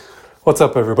What's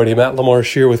up, everybody? Matt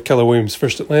LaMarche here with Keller Williams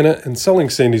First Atlanta and Selling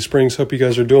Sandy Springs. Hope you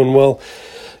guys are doing well.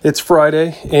 It's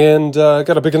Friday, and I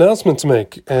got a big announcement to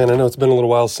make. And I know it's been a little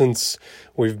while since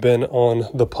we've been on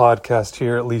the podcast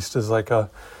here, at least as like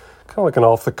a kind of like an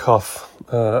off-the-cuff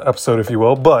episode, if you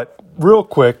will. But real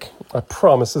quick, I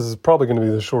promise this is probably going to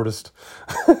be the shortest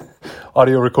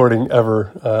audio recording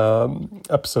ever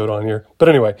episode on here. But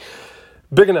anyway,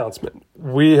 big announcement.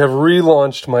 We have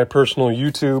relaunched my personal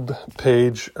YouTube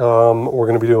page. We're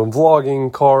going to be doing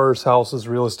vlogging, cars, houses,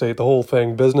 real estate, the whole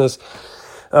thing, business,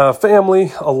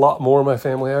 family, a lot more of my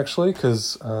family actually,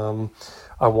 because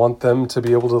I want them to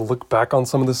be able to look back on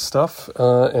some of this stuff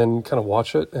and kind of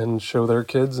watch it and show their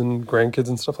kids and grandkids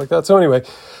and stuff like that. So anyway,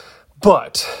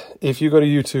 but if you go to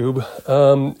YouTube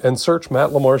and search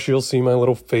Matt LaMarche, you'll see my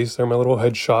little face there, my little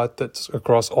headshot that's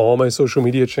across all my social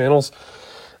media channels.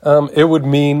 It would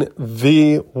mean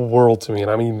the world to me,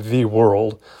 and I mean the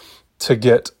world, to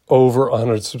get over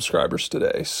 100 subscribers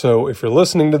today. So if you're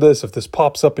listening to this, if this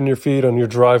pops up in your feed on your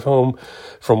drive home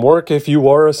from work, if you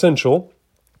are essential,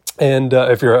 and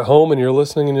if you're at home and you're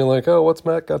listening and you're like, oh, what's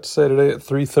Matt got to say today at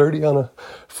 3:30 on a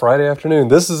Friday afternoon?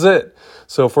 This is it.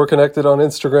 So if we're connected on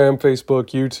Instagram, Facebook,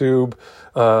 YouTube,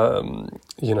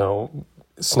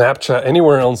 Snapchat,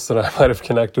 anywhere else that I might have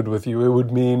connected with you, it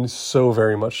would mean so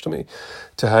very much to me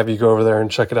to have you go over there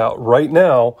and check it out. Right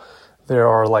now, there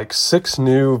are like 6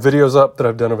 new videos up that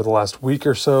I've done over the last week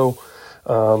or so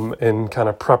in kind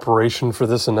of preparation for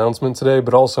this announcement today.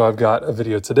 But also I've got a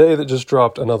video today that just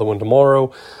dropped, another one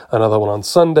tomorrow, another one on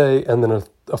Sunday, and then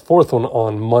a fourth one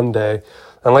on Monday.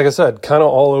 And like I said, kind of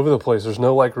all over the place. There's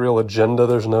no like real agenda.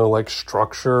 There's no like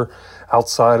structure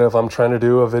outside of I'm trying to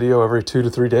do a video every 2 to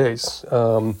 3 days.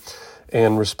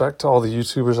 And respect to all the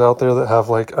YouTubers out there that have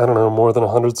like, I don't know, more than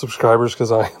 100 subscribers, because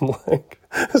I am like,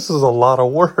 this is a lot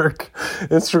of work.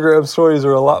 Instagram stories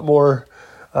are a lot more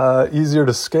easier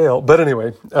to scale. But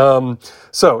anyway,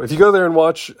 so if you go there and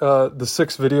watch the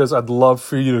 6 videos, I'd love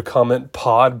for you to comment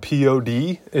pod,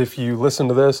 P-O-D, if you listen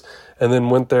to this and then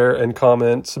went there and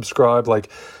comment, subscribe. Like,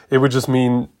 it would just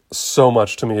mean so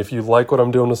much to me. If you like what I'm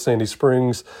doing with Sandy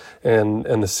Springs and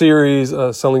the series,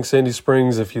 Selling Sandy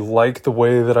Springs, if you like the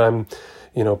way that I'm,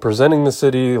 presenting the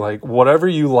city, like whatever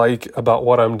you like about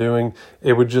what I'm doing,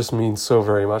 it would just mean so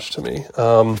very much to me.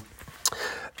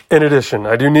 In addition,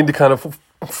 I do need to kind of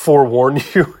forewarn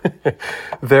you,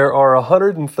 there are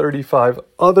 135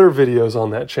 other videos on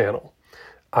that channel.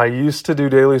 I used to do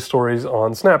daily stories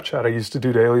on Snapchat. I used to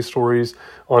do daily stories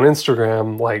on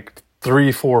Instagram like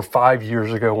 3, 4, 5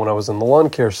 years ago when I was in the lawn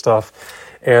care stuff.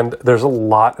 And there's a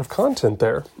lot of content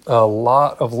there. A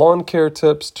lot of lawn care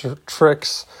tips,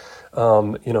 tricks,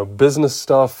 business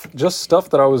stuff, just stuff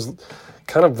that I was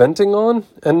kind of venting on,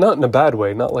 and not in a bad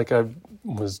way, not like I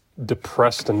was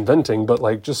depressed and venting, but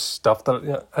like just stuff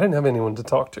that I didn't have anyone to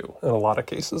talk to in a lot of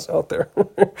cases out there.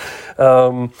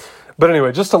 But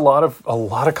anyway, just a lot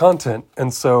of content.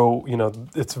 And so,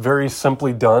 it's very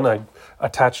simply done. I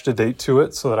attached a date to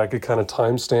it so that I could kind of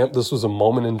timestamp. This was a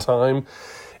moment in time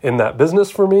in that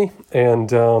business for me.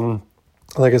 And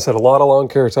like I said, a lot of lawn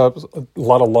care tips, a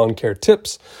lot of lawn care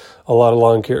tips, a lot of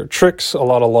lawn care tricks, a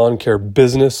lot of lawn care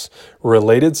business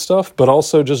related stuff, but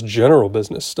also just general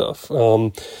business stuff.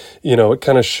 It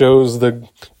kind of shows the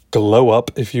glow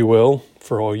up, if you will,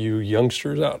 for all you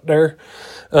youngsters out there,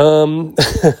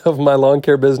 of my lawn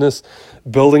care business,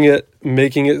 building it,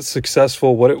 making it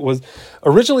successful, what it was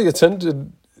originally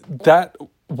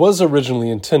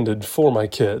intended for my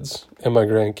kids and my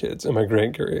grandkids and my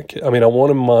great-grandkids. I mean, I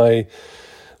wanted my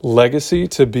legacy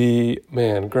to be,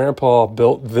 man, Grandpa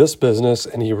built this business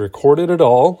and he recorded it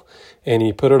all and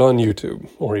he put it on YouTube,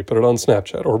 or he put it on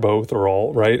Snapchat, or both, or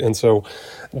all, right? And so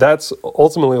that's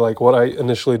ultimately like what I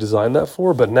initially designed that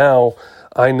for. But now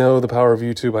I know the power of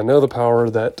YouTube. I know the power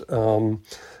that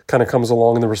kind of comes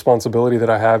along, and the responsibility that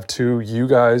I have to you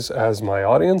guys as my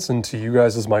audience and to you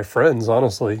guys as my friends,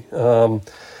 honestly. I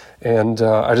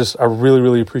really,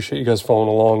 really appreciate you guys following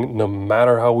along, no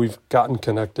matter how we've gotten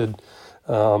connected.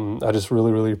 I just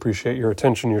really, really appreciate your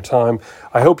attention, your time.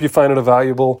 I hope you find it a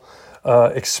valuable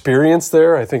experience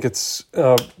there. I think it's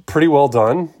pretty well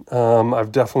done.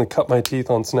 I've definitely cut my teeth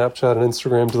on Snapchat and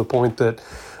Instagram to the point that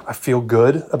I feel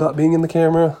good about being in the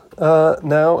camera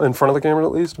now, in front of the camera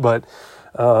at least. But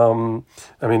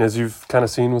as you've kind of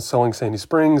seen with Selling Sandy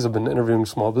Springs, I've been interviewing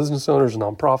small business owners,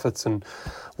 nonprofits, and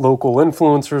local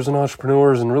influencers and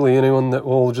entrepreneurs, and really anyone that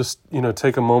will just,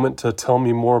 take a moment to tell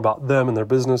me more about them and their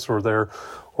business or their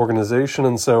organization.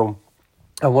 And so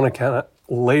I want to kind of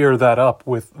layer that up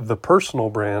with the personal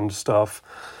brand stuff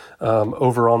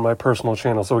over on my personal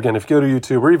channel. So again, if you go to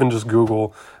YouTube or even just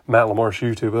Google Matt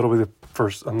LaMarche YouTube, it'll be the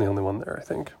First, I'm the only one there, I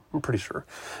think. I'm pretty sure.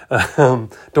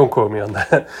 Don't quote me on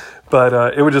that.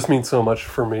 But it would just mean so much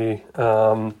for me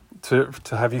to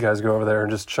have you guys go over there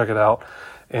and just check it out.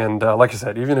 And like I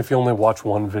said, even if you only watch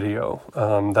one video,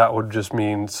 that would just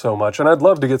mean so much. And I'd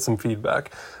love to get some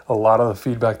feedback. A lot of the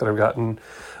feedback that I've gotten,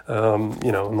 in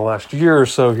the last year or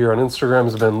so here on Instagram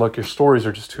has been, look, your stories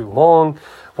are just too long.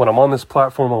 When I'm on this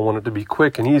platform, I want it to be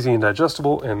quick and easy and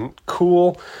digestible and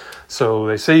cool. So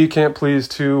they say you can't please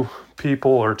two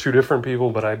people or two different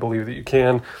people, but I believe that you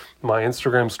can. My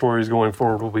Instagram stories going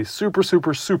forward will be super,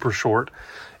 super, super short.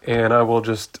 And I will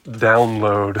just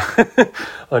download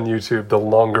on YouTube the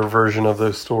longer version of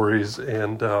those stories.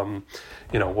 And,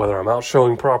 whether I'm out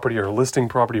showing property or listing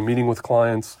property, meeting with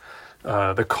clients,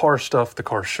 the car stuff, the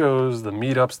car shows, the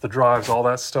meetups, the drives, all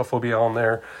that stuff will be on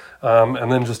there.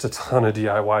 And then just a ton of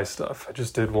DIY stuff. I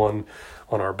just did one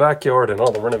on our backyard and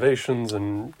all the renovations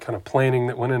and kind of planning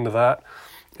that went into that.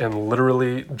 And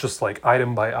literally just like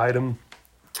item by item,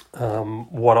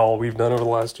 what all we've done over the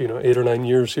last, 8 or 9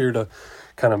 years here to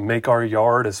kind of make our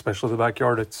yard, especially the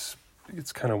backyard, it's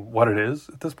kind of what it is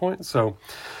at this point. So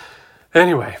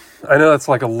anyway, I know that's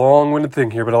like a long-winded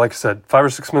thing here, but like I said, 5 or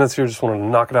 6 minutes here, just wanted to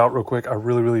knock it out real quick. I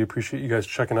really, really appreciate you guys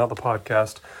checking out the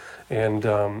podcast and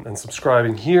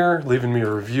subscribing here, leaving me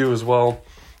a review as well.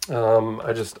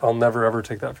 I'll never, ever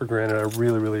take that for granted. I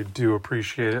really, really do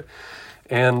appreciate it.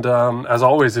 And as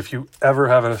always, if you ever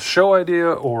have a show idea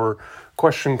or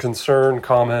question, concern,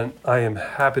 comment, I am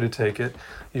happy to take it.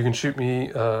 You can shoot me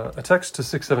a text to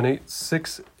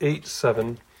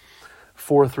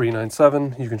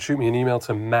 678-687-4397. You can shoot me an email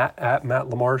to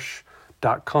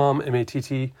matt@mattlamarsh.com,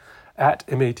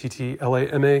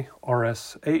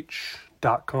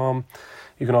 matt@mattlamarsh.com.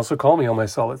 You can also call me on my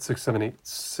cell at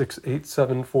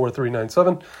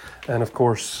 678-687-4397. And of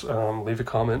course, leave a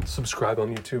comment, subscribe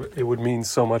on YouTube. It would mean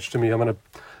so much to me. I'm going to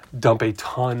dump a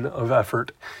ton of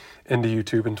effort into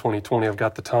YouTube in 2020. I've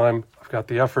got the time, I've got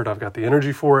the effort, I've got the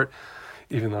energy for it,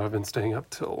 even though I've been staying up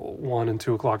till 1 and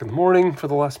 2 o'clock in the morning for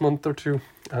the last month or two,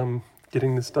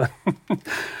 getting this done.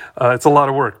 It's a lot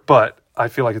of work, but I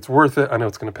feel like it's worth it. I know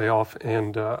it's going to pay off,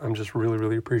 and I'm just really,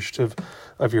 really appreciative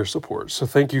of your support. So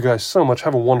thank you guys so much.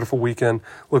 Have a wonderful weekend.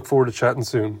 Look forward to chatting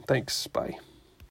soon. Thanks. Bye.